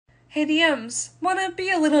Hey DMs, wanna be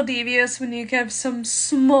a little devious when you give some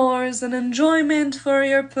s'mores and enjoyment for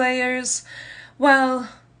your players? Well,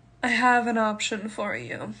 I have an option for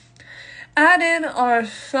you. Add in our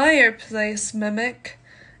fireplace mimic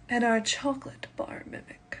and our chocolate bar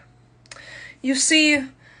mimic. You see,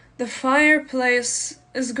 the fireplace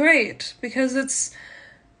is great because it's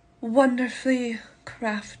wonderfully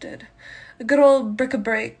crafted. A good old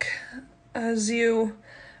bric-a-brac as you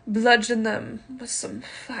bludgeon them with some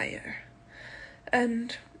fire.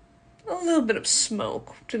 And a little bit of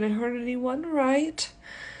smoke didn't hurt anyone, right?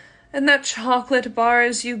 And that chocolate bar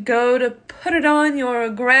as you go to put it on your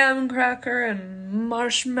graham cracker and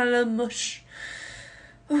marshmallow mush.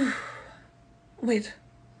 Ooh. Wait,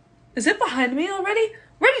 is it behind me already?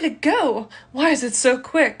 Ready to go! Why is it so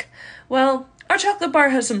quick? Well, our chocolate bar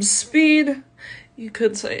has some speed. You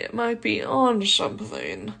could say it might be on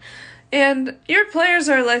something. And your players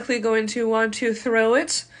are likely going to want to throw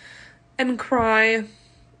it and cry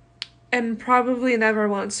and probably never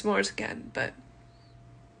want s'mores again, but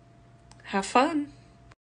have fun.